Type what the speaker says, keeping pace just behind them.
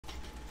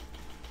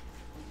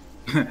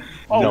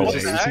Oh, No what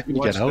way. the Is heck? he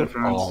gonna get out?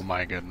 difference. Oh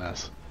my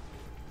goodness.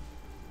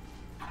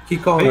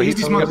 Keep calling. Hey, Keep he's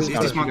dismounted, calling. he's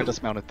They're dismounted.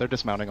 dismounted. They're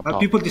dismounting up top.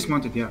 People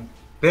dismounted, yeah.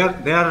 They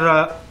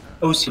are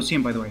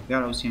OCM, by the way. They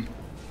are OCM.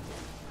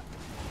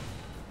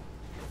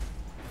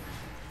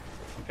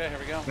 Okay, here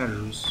we go. They are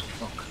Rus.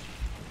 Fuck.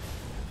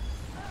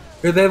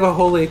 Here they have a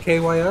holy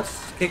KKS.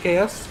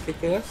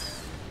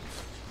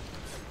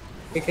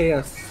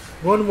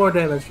 One more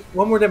damage.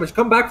 One more damage.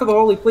 Come back for the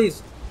holy,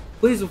 please.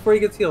 Please, before he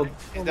gets healed.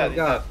 He's Oh dead, my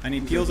god. I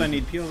need peels, I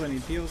need peels, I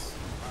need peels.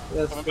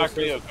 Yes, Coming back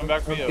for you, coming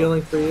back for I'm you.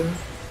 healing for you.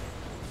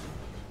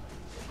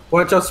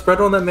 Watch out, spread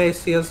on that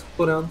mace. He has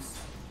cooldowns.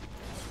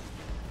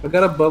 I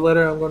got a butt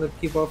letter I'm going to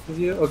keep off of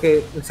you. Okay,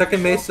 the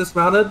second mace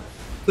dismounted.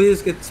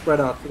 Please get spread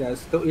out,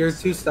 guys. You're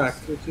two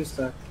stacked. You're two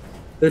stacked.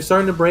 They're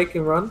starting to break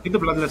and run. Get the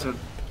blood letter.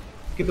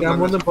 Get the Yeah, I'm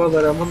blood on the letter. bow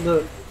letter. I'm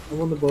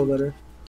on the bow letter.